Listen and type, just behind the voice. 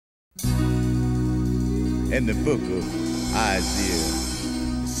in the book of Isaiah,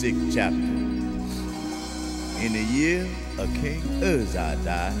 the 6th chapter. In the year of King Uzziah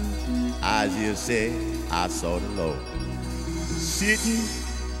died, Isaiah said, I saw the Lord sitting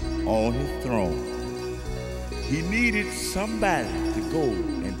on his throne. He needed somebody to go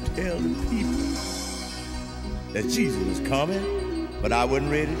and tell the people that Jesus was coming, but I wasn't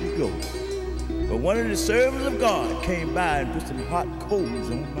ready to go. But one of the servants of God came by and put some hot coals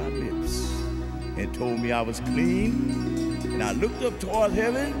on my lips and told me I was clean. And I looked up toward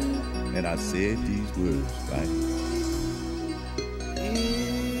heaven and I said these words, right?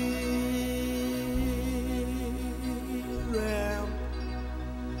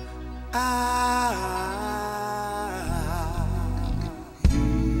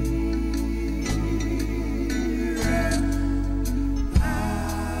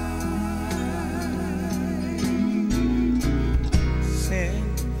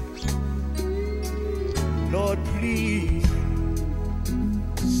 Lord, please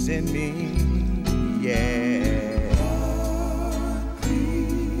send me, yeah. Lord,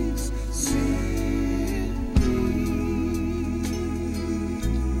 please send me.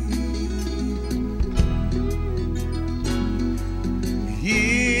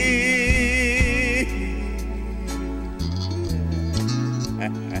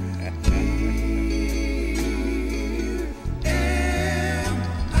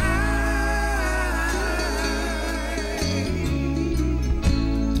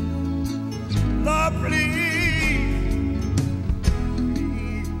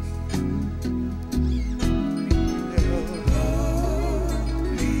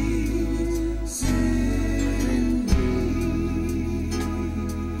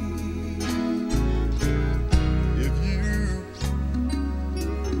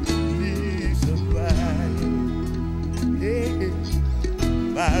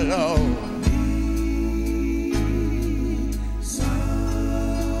 My Lord,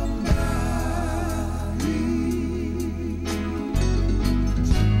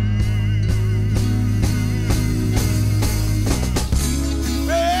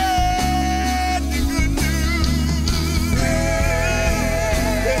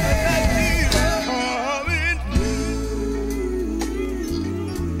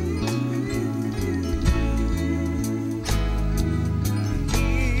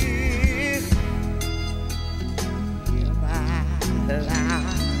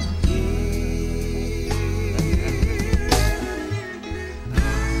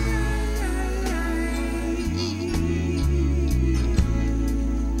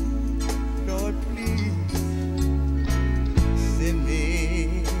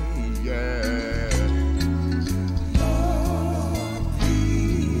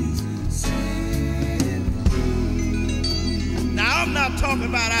 I'm not talking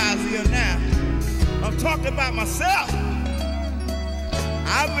about Isaiah now. I'm talking about myself.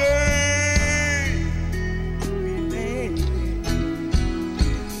 I may be late.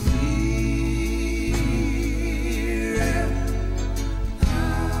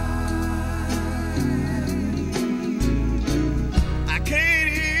 I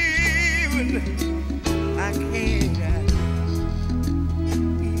can't even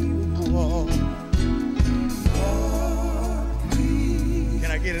walk.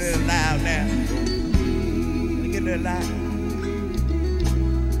 Get a little loud now. Get a little loud.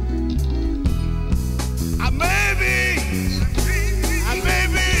 I may be late.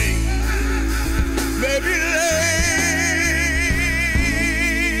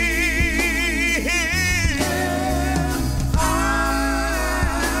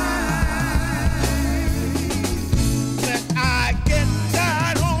 That I get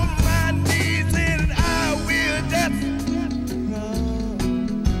down on my knees and I will just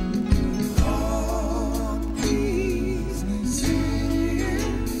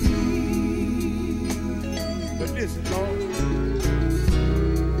listen, Lord,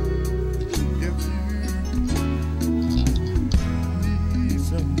 if you need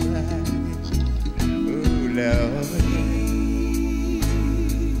somebody, oh Lord,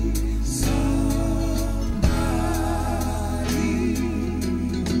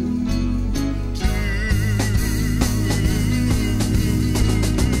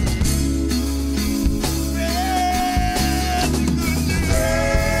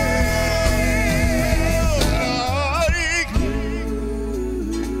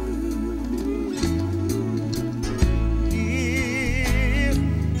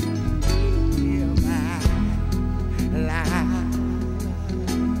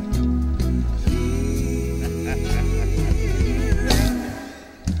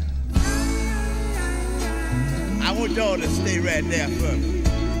 I want y'all to stay right there for me.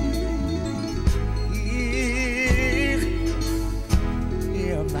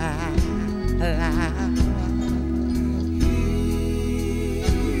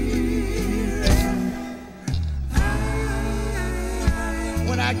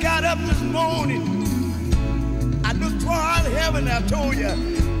 When I got up this morning, I looked toward heaven and I told you,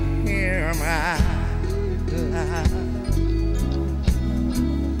 here am I.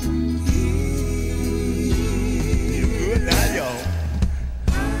 You good now, y'all.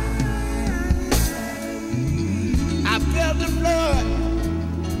 I felt the blood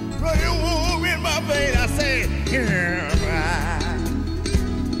running warm in my veins. I said, here am I.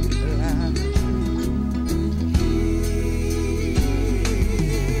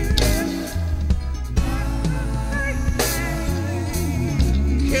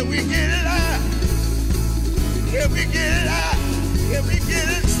 Can we get it out? Can we get it out? Can we get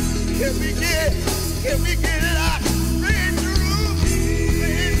it? Can we get it? Can we get it out? Bring it through.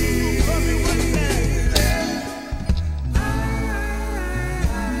 Bring it through. Come in one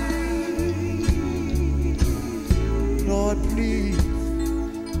time. Lord, please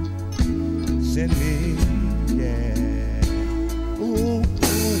send me, yeah. Ooh.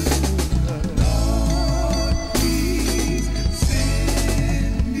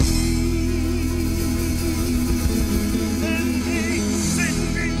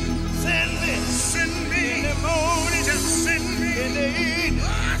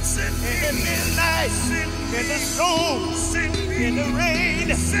 In the midnight, in the storm, in the rain,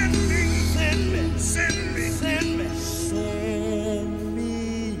 send me, send me, send me, send me, send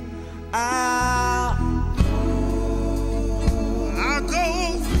me out. I'll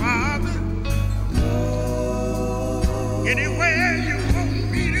go, Father, anywhere you